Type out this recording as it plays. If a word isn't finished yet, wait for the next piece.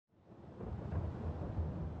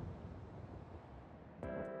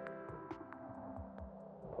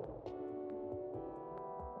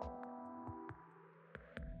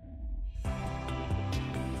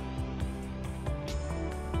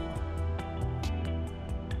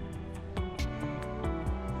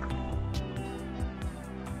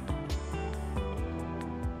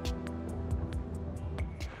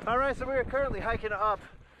All right, so we are currently hiking up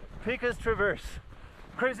Pika's Traverse.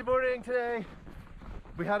 Crazy morning today.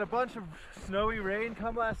 We had a bunch of snowy rain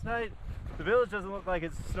come last night. The village doesn't look like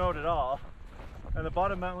it's snowed at all. And the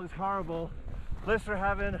bottom mountain looks horrible. Lifts were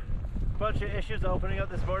having a bunch of issues opening up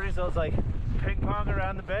this morning, so it's like ping pong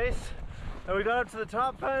around the base. And we got up to the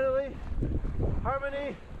top finally.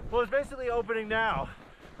 Harmony, well, it's basically opening now.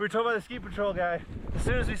 We were told by the ski patrol guy, as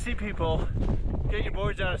soon as we see people, get your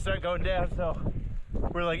boards out and start going down. So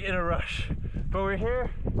we're like in a rush. But we're here.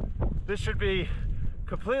 This should be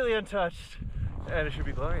completely untouched and it should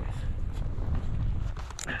be glorious.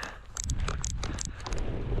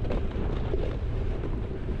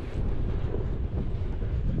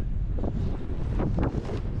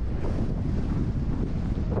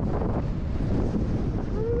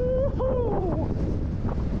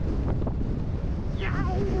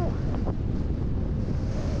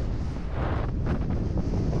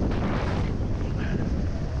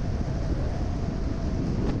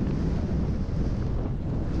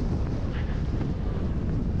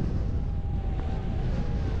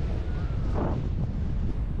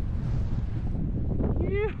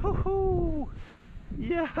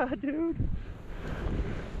 Yeah, dude.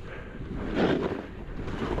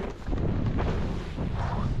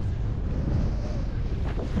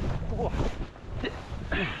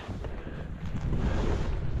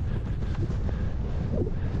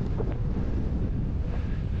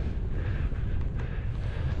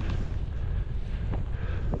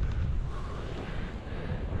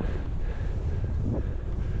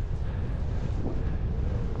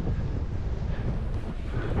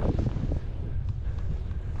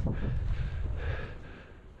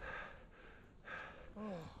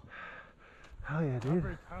 Hell yeah, dude. Not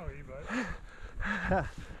very powery, but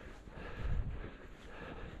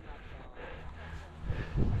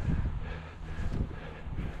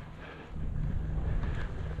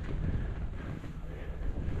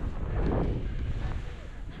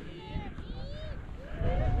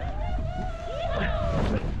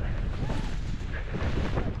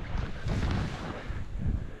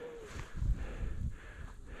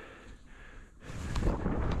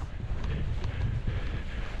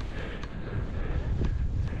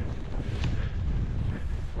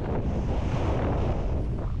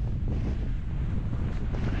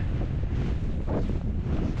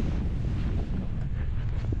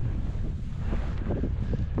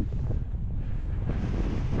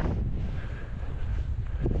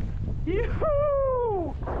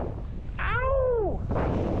Yoo-hoo! Ow!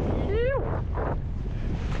 Ew!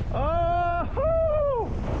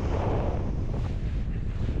 Oh!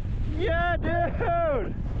 Yeah,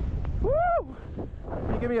 dude! Woo!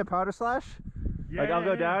 Can you give me a powder slash? yeah, Like I'll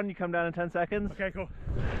go yeah. down, you come down in 10 seconds. Okay, cool.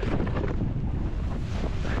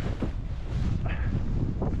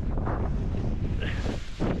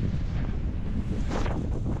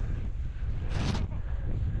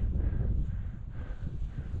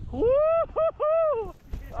 Woo-hoo-hoo!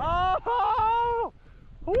 Oh!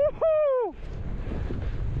 Woo-hoo!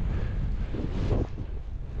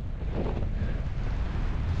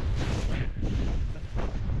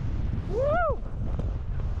 Woo!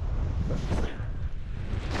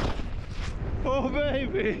 Oh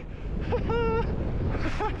baby!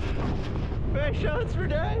 Big shots for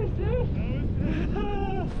days, dude!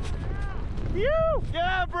 You!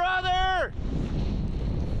 Yeah, brother!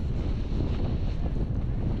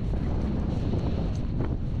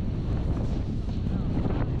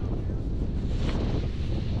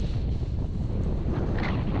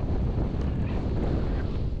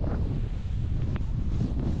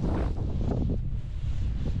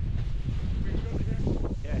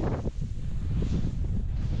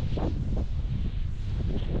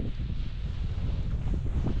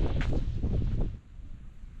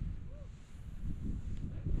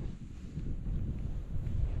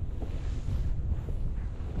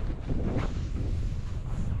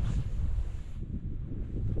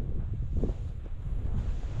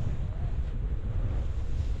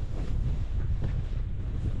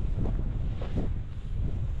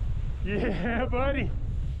 Yeah, buddy.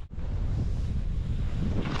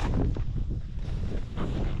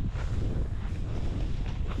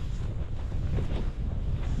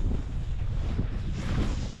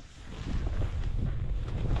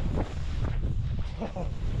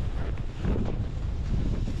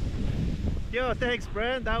 Yo, thanks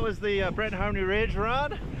Brent. That was the Brent Harmony Ridge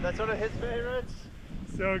run. That's one of his favorites.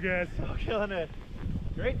 So good. So killing it.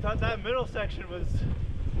 Great, thought that middle section was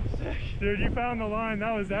sick. Dude, you found the line.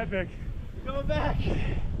 That was epic. Going back.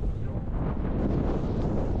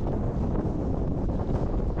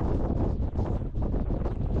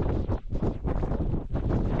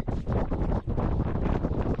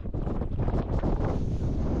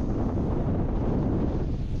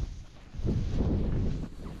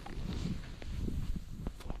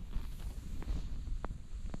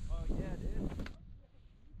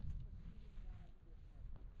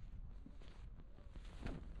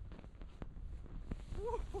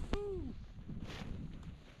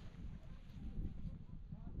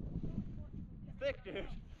 sick, dude.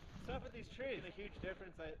 Stuff with these trees. A huge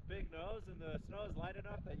difference. That big nose and the snow is light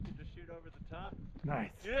enough that you can just shoot over the top.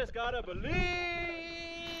 Nice. You just gotta believe.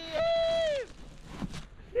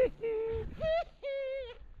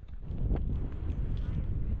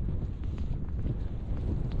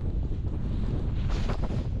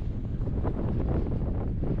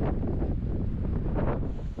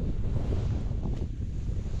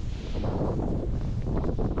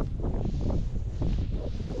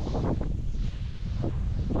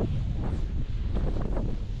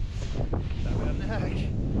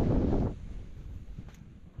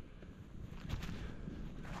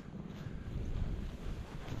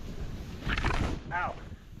 Ow.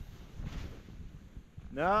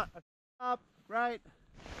 No, up, right.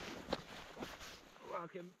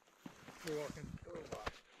 Walking. We're walking. We're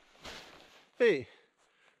walking. Hey,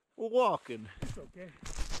 we're walking. It's okay.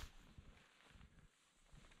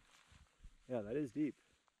 Yeah, that is deep.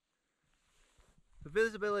 The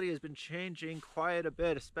visibility has been changing quite a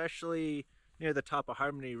bit, especially near the top of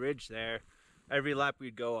Harmony Ridge there. Every lap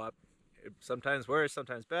we'd go up, sometimes worse,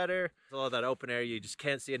 sometimes better. There's all that open area, you just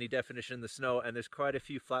can't see any definition in the snow, and there's quite a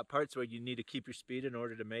few flat parts where you need to keep your speed in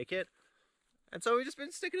order to make it. And so we've just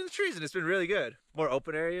been sticking to the trees, and it's been really good. More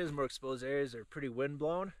open areas, more exposed areas are pretty wind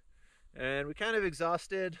blown. And we kind of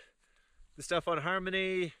exhausted the stuff on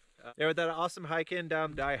Harmony. There was that awesome hike in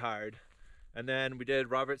down Die Hard. And then we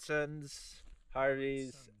did Robertson's,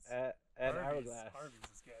 Harvey's, and Hourglass. Harvey's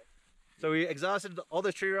is good. So we exhausted all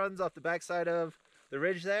the tree runs off the backside of the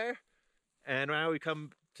ridge there. And now we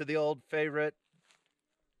come to the old favorite,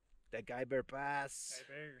 that Guy Bear Pass.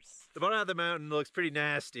 Guy Bears. The bottom of the mountain looks pretty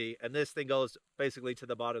nasty, and this thing goes basically to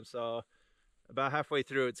the bottom. So about halfway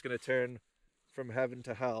through, it's going to turn from heaven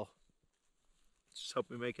to hell. Just hope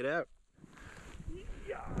we make it out.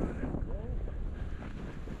 Yeah.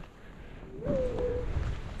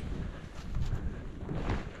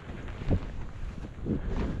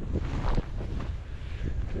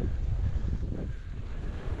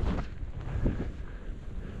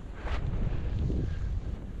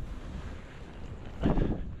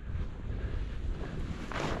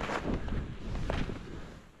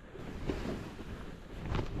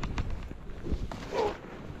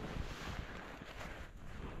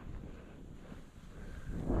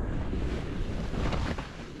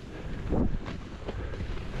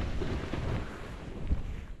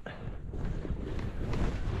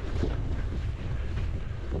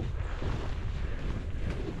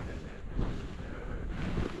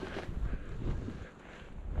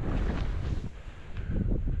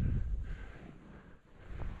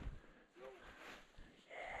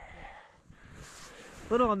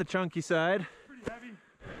 Little on the chunky side. Pretty heavy.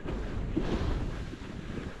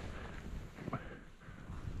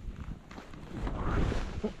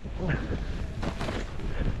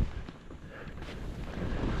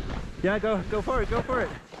 Yeah, go for it, go for it.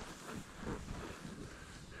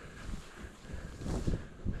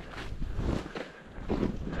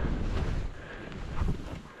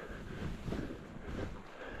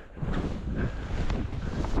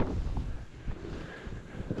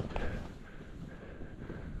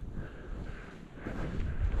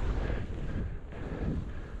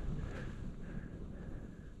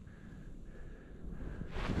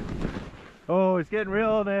 Oh, it's getting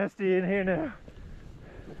real nasty in here now.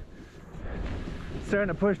 Starting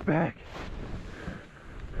to push back.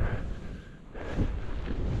 Oh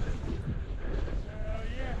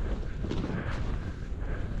yeah.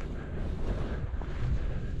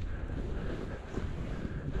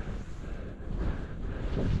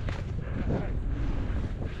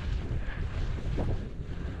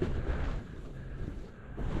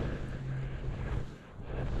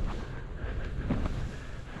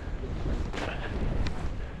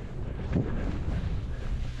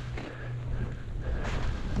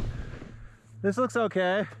 This looks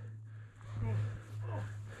okay.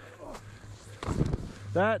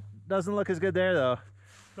 That doesn't look as good there though.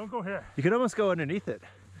 Don't go here. You could almost go underneath it.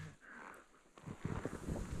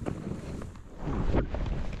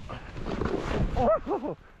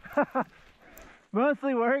 Oh!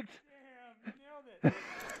 Mostly worked. Damn, you nailed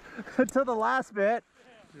it. Until the last bit.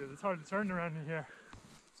 Dude, it's hard to turn around in here.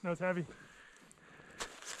 Snow's heavy.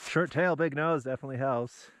 Short tail, big nose definitely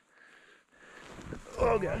helps.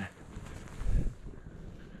 Oh god.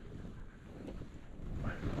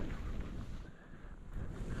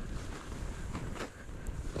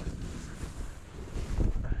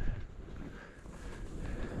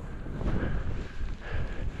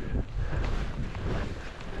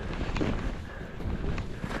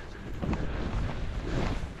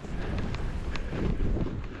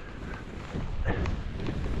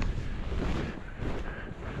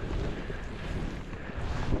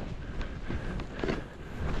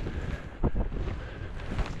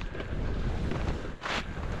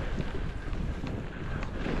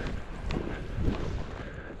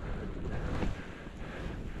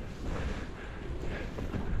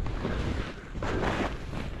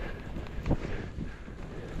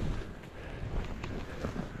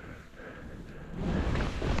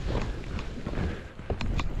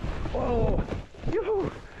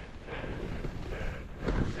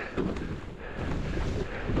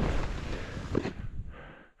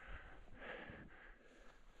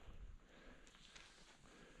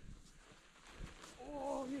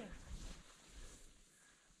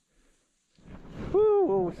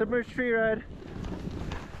 submerged tree ride.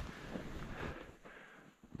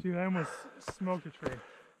 Dude, I almost smoked a tree.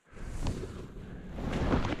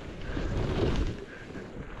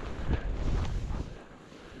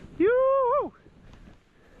 Yoo!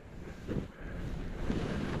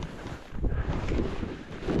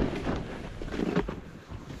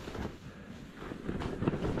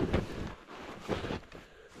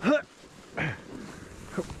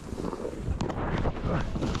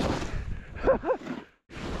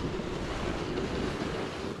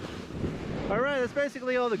 All right, that's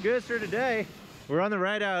basically all the goods for today. We're on the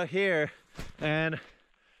ride out here, and I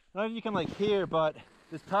don't know if you can like hear, but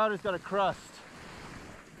this powder's got a crust.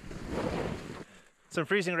 Some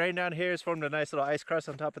freezing rain down here has formed a nice little ice crust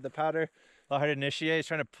on top of the powder. A lot hard to initiate. It's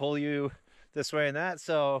trying to pull you this way and that,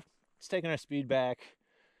 so it's taking our speed back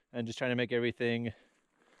and just trying to make everything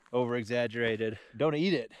over exaggerated. Don't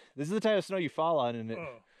eat it. This is the type of snow you fall on and it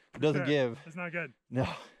doesn't give. It's not good. No.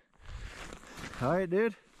 All right,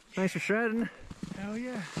 dude. Thanks for shredding. Hell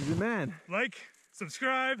yeah. You're the man. Like,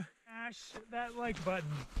 subscribe, smash that like button,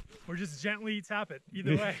 or just gently tap it.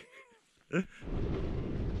 Either way.